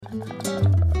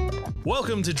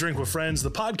Welcome to Drink with Friends, the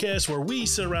podcast where we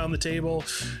sit around the table,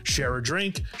 share a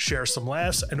drink, share some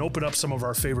laughs, and open up some of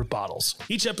our favorite bottles.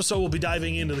 Each episode will be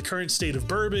diving into the current state of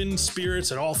bourbon,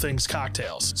 spirits, and all things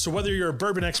cocktails. So whether you're a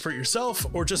bourbon expert yourself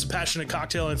or just a passionate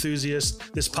cocktail enthusiast,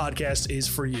 this podcast is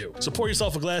for you. So pour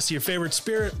yourself a glass of your favorite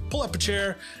spirit, pull up a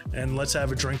chair, and let's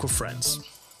have a drink with friends.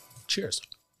 Cheers.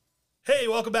 Hey,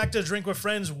 welcome back to Drink with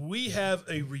Friends. We have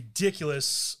a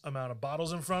ridiculous amount of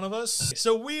bottles in front of us.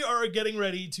 So we are getting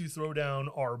ready to throw down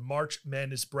our March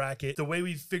Madness bracket. The way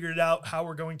we figured out how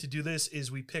we're going to do this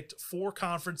is we picked 4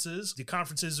 conferences. The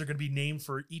conferences are going to be named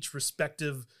for each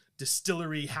respective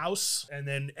distillery house, and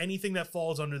then anything that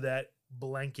falls under that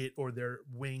blanket or their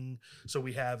wing. So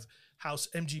we have House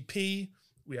MGP,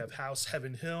 we have House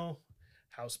Heaven Hill,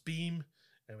 House Beam,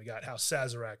 and we got House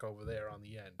Sazerac over there on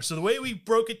the end. So the way we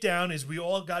broke it down is we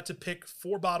all got to pick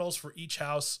 4 bottles for each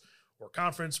house or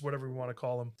conference, whatever we want to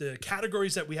call them. The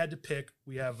categories that we had to pick,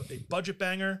 we have a budget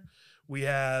banger, we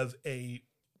have a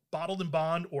bottled and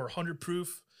bond or 100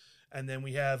 proof, and then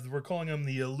we're calling them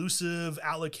the elusive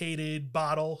allocated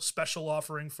bottle special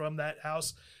offering from that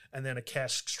house, and then a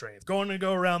cask strength. Going to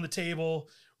go around the table.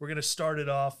 We're going to start it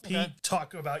off. Pete,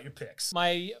 talk about your picks.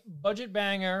 My budget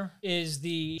banger is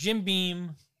the Jim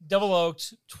Beam Double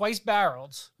Oaked, twice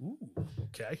barreled. Ooh,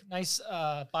 okay. Nice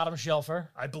bottom shelfer.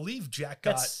 I believe Jack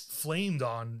got flamed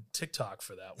on TikTok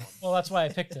for that one. Well, that's why I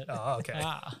picked it. Oh, okay.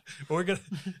 We're going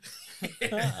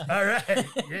to... All right.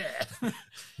 Yeah.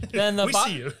 Then we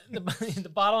see you.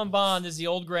 The bottle and bond is the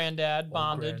Old Granddad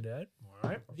bonded. Granddad. All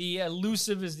right. The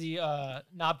elusive is the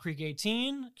Knob Creek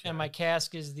 18, and my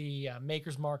cask is the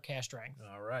Maker's Mark Cask Strength.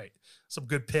 All right, some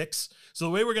good picks. So the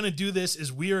way we're going to do this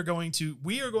is we are going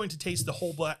to taste the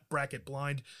whole bracket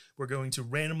blind. We're going to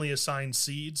randomly assign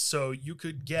seeds, so you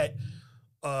could get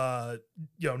Knob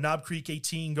Creek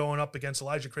 18 going up against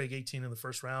Elijah Craig 18 in the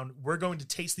first round. We're going to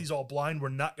taste these all blind. We're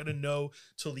not going to know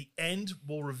till the end.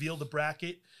 We'll reveal the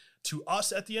bracket to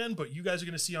us at the end, but you guys are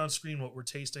going to see on screen what we're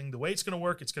tasting. The way it's going to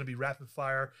work, it's going to be rapid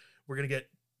fire. We're going to get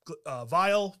a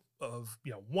vial of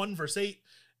 1 versus 8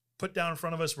 put down in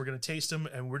front of us. We're going to taste them,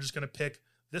 and we're just going to pick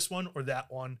this one or that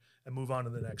one and move on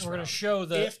to the next round. We're going to show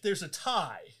if there's a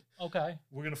tie. Okay.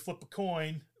 We're going to flip a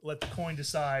coin, let the coin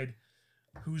decide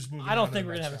who's moving. I don't think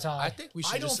we're going to have a tie. I think we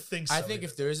should. I don't think so. I think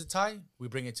if there is a tie, we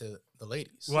bring it to the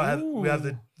ladies. We have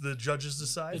the judges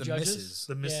decide. The misses.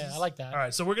 The misses. Yeah, I like that. All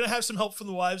right, so we're gonna have some help from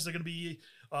the wives. They're gonna be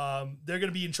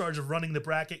in charge of running the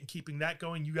bracket and keeping that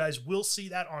going. You guys will see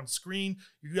that on screen.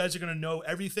 You guys are gonna know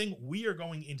everything. We are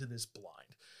going into this blind.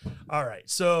 All right,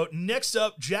 so next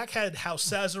up, Jack had House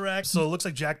Sazerac. So it looks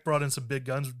like Jack brought in some big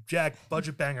guns. Jack,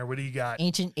 budget banger, what do you got?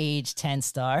 Ancient Age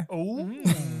 10-star. Oh,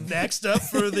 next up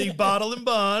for the bottle and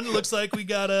bond, looks like we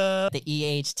got The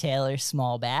E.H. Taylor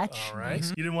small batch. All right,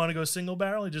 You didn't want to go single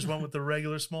barrel. You just went with the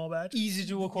regular small batch. Easy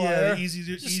to acquire. Yeah,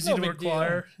 easy no to big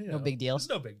acquire. No big deal. It's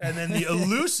no big. And then the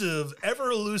elusive,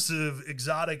 ever elusive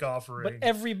exotic offering. But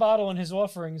every bottle in his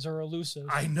offerings are elusive.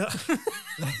 I know.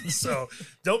 So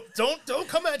don't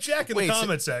come at Jack in the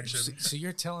comment section. So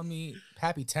you're telling me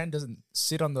Pappy 10 doesn't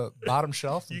sit on the bottom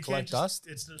shelf and collect dust?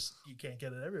 It's just you can't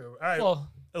get it everywhere. All right. Well,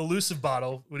 elusive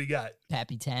bottle. What do you got?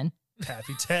 Pappy 10.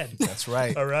 Pappy 10. That's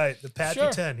right. All right. The Pappy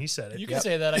Sure. 10. He said it. you can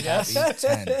say that, I guess. Pappy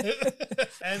 10.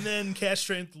 And then cash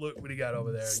strength. Look, what do you got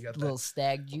over there? You got Little that.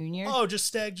 Stag Junior. Oh, just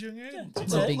Stag Junior.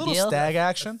 It's a big Little deal. stag I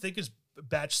action. think it's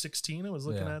batch 16. I was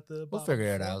looking at the. We'll bottle figure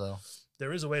it before. out though.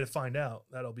 There is a way to find out.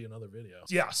 That'll be another video.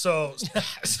 Yeah. So.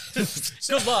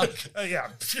 Good luck. Yeah.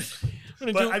 I'm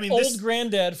But, gonna do I mean, old this-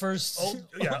 granddad first.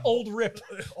 Old rip.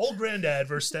 Old Granddad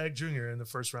versus Stag Junior in the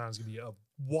first round is gonna be a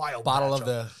wild Bottle of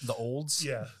matchup. the olds.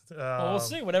 Yeah. Well, we'll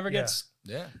see. Whatever gets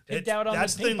Yeah. picked out on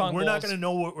that's the the ping thing. pong We're not balls. gonna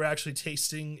know what we're actually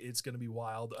tasting. It's gonna be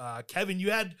wild. Kevin,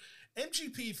 you had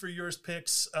MGP for yours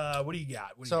picks. What do you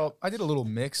got? So I did a little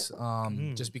mix,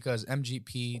 just because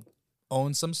MGP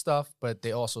owns some stuff, but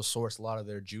they also source a lot of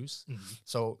their juice.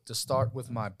 So to start with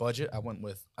my budget, I went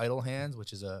with Idle Hands,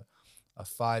 which is a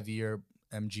 5-year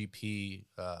MGP.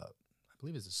 I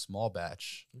believe it's a small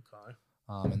batch. Okay.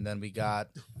 And then we got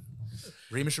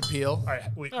Remus Repeal. All right.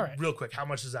 Wait. All right. Real quick. How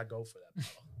much does that go for that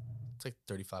bottle? It's like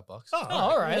 $35. Oh,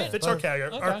 all right. Yeah, fits our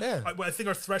category. Okay. I think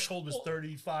our threshold was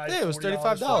 $35. Yeah, it was $40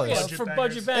 $35. Yeah, for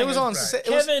budget bangers. It was on. Right. It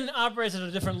was, Kevin operates at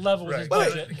a different level with his Right.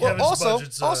 budget. Kevin's well, also,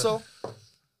 budget's,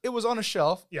 it was on a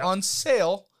shelf Yeah. on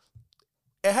sale.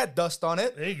 It had dust on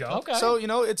it. There you go. Okay. So,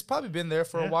 it's probably been there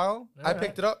for a while. I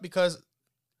picked it up because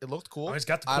it looked cool. Oh, it's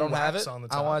got the I cool don't have wax it. on the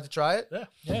I top. wanted to try it.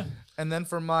 Yeah. And then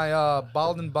for my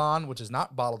bottled and bond, which is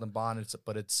not bottled and bond, it's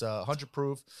 100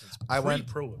 proof. I went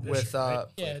Pre-prohibition, with right?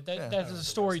 Yeah, there's a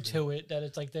story to it that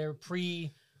it's like they're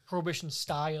pre Prohibition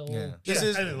style. Yeah. This Yeah,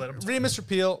 is I didn't let 'em talk. Remus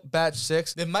Repeal Batch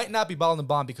 6. It might not be bottled and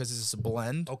bond because this is a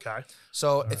blend. Okay.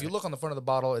 So if you look on the front of the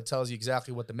bottle, it tells you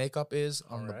exactly what the makeup is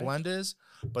on the Alright. blend is.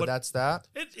 But But- that's that.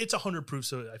 It's 100 proof,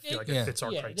 so I feel like Yeah. it fits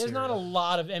our Yeah, criteria. there's not a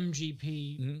lot of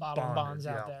MGP bottle Bonded, bonds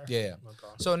out yeah. there. Yeah.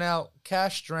 Okay. So now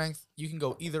cash strength, you can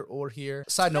go either or here.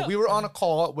 Side note, we were on a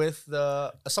call with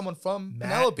someone from Matt,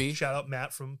 Penelope, shout out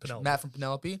Matt from Penelope. Matt from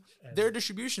Penelope. Their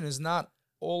distribution is not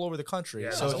all over the country. Yeah,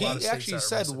 so there's a lot of he states actually that are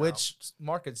said missing which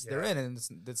markets they're Yeah. in, and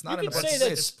it's not You in a could bunch say of that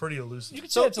states. It's pretty elusive. You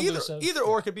could So say it's elusive. either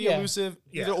or could be Yeah. elusive,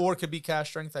 Yeah. either or could be cash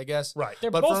strength, I guess. Right.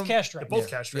 They're But both from- cash They're strength. both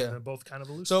Yeah, cash strength yeah. and they're both kind of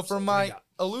elusive. So for what do my you got?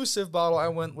 elusive bottle, I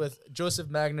went with Joseph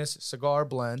Magnus Cigar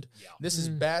Blend. Yeah. This is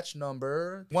batch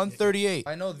number 138.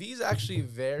 I know these actually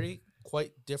vary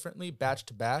quite differently batch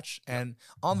to batch, and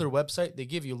on their website they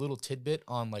give you a little tidbit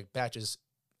on like batches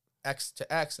X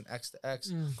to X and X to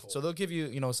X. So they'll give you,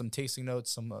 some tasting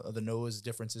notes, some of the nose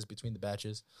differences between the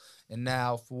batches. And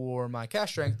now for my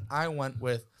cash strength, I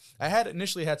had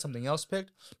initially had something else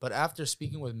picked, but after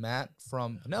speaking with Matt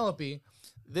from Penelope,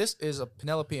 this is a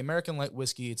Penelope American Light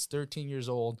Whiskey. It's 13 years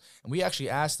old. And we actually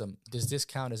asked him, does this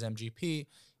count as MGP?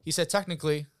 He said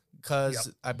technically, because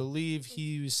Yep. I believe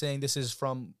he was saying this is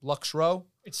from Lux Row.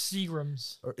 It's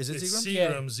Seagram's. Or is it It's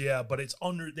Seagram? Seagram's, yeah, but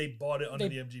they bought it under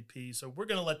They- the MGP, so we're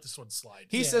gonna let this one slide.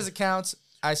 He Yeah. says it counts.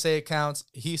 I say it counts.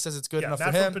 He says it's good yeah, enough Matt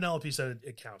for from him. Penelope said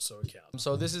it counts, so it counts.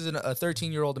 So this is a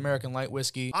 13-year-old American light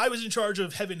whiskey. I was in charge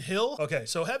of Heaven Hill. Okay,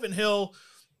 so Heaven Hill,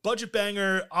 budget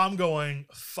banger. I'm going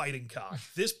Fighting Cock.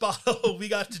 This bottle, we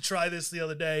got to try this the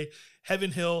other day.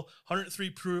 Heaven Hill, 103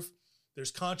 proof.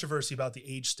 There's controversy about the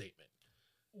age statement.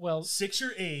 Well,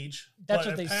 6-year age. That's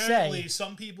but what they apparently say.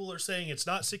 Some people are saying it's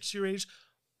not 6-year age.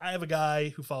 I have a guy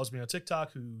who follows me on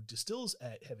TikTok who distills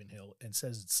at Heaven Hill and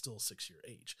says it's still 6-year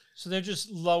age. so they're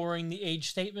just lowering the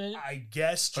age statement. I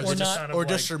guess Or just not- kind of Or like,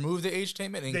 just remove the age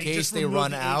statement in They case just they remove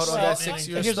run the age out of statement. that Well,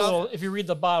 6-year and here's a stuff. little, if you read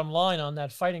the bottom line on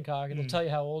that Fighting Cock, it'll tell you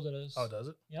how old it is. Oh, does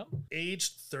it? Yep.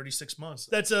 Aged 36 months.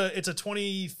 It's a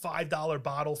 $25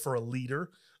 bottle for a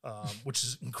liter, which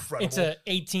is incredible. It's a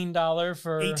 $18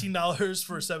 for $18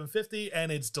 for $7.50,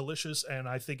 and it's delicious. And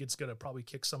I think it's gonna probably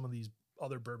kick some of these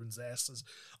other bourbons' asses.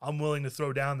 I'm willing to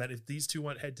throw down that if these two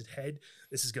went head to head,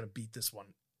 this is gonna beat this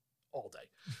one all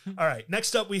day. All right,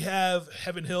 next up we have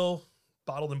Heaven Hill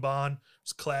bottled and bond.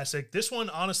 It's classic. This one,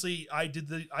 honestly, I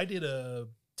did a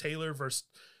Taylor versus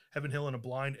Heaven Hill in a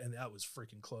blind, and that was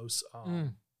freaking close.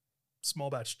 Small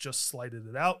batch just slighted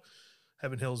it out.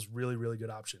 Heaven Hill's really, really good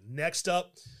option. Next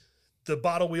up, the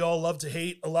bottle we all love to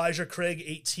hate, Elijah Craig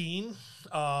 18.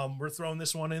 We're throwing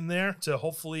this one in there to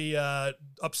hopefully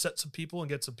upset some people and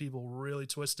get some people really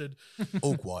twisted.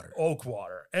 Oak water. Oak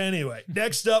water. Anyway,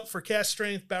 next up for cast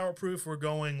strength, barrel proof, we're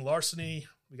going Larceny.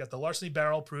 We got the Larceny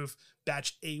barrel proof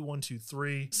batch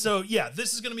A123. So yeah,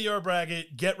 this is going to be our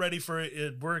bracket. Get ready for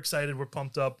it. We're excited. We're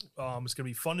pumped up. It's going to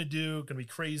be fun to do. Going to be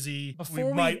crazy. Before we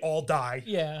we- might all die.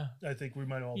 yeah. I think we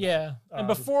might all die. Yeah. And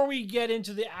before we get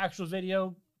into the actual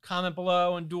video, comment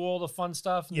below and do all the fun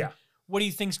stuff. And Yeah. What do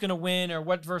you think's gonna win, or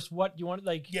what versus what you want?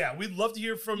 Like, Yeah, we'd love to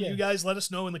hear from Yeah. you guys. Let us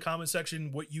know in the comment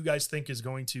section what you guys think is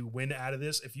going to win out of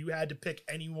this. If you had to pick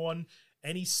anyone,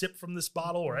 any sip from this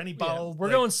bottle or any yeah, bottle, we're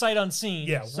like, going sight unseen.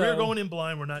 Yeah, so we're going in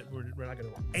blind. We're not going to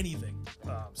know anything.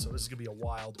 So this is going to be a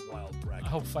wild, wild bracket. I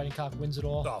hope Fighting Cock wins it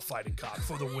all. Oh, Fighting Cock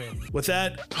for the win. With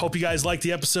that, hope you guys liked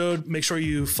the episode. Make sure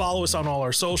you follow us on all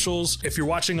our socials. If you're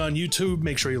watching on YouTube,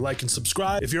 make sure you like and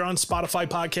subscribe. If you're on Spotify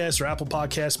podcasts or Apple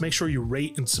podcasts, make sure you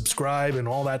rate and subscribe and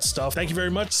all that stuff. Thank you very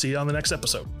much. See you on the next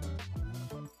episode.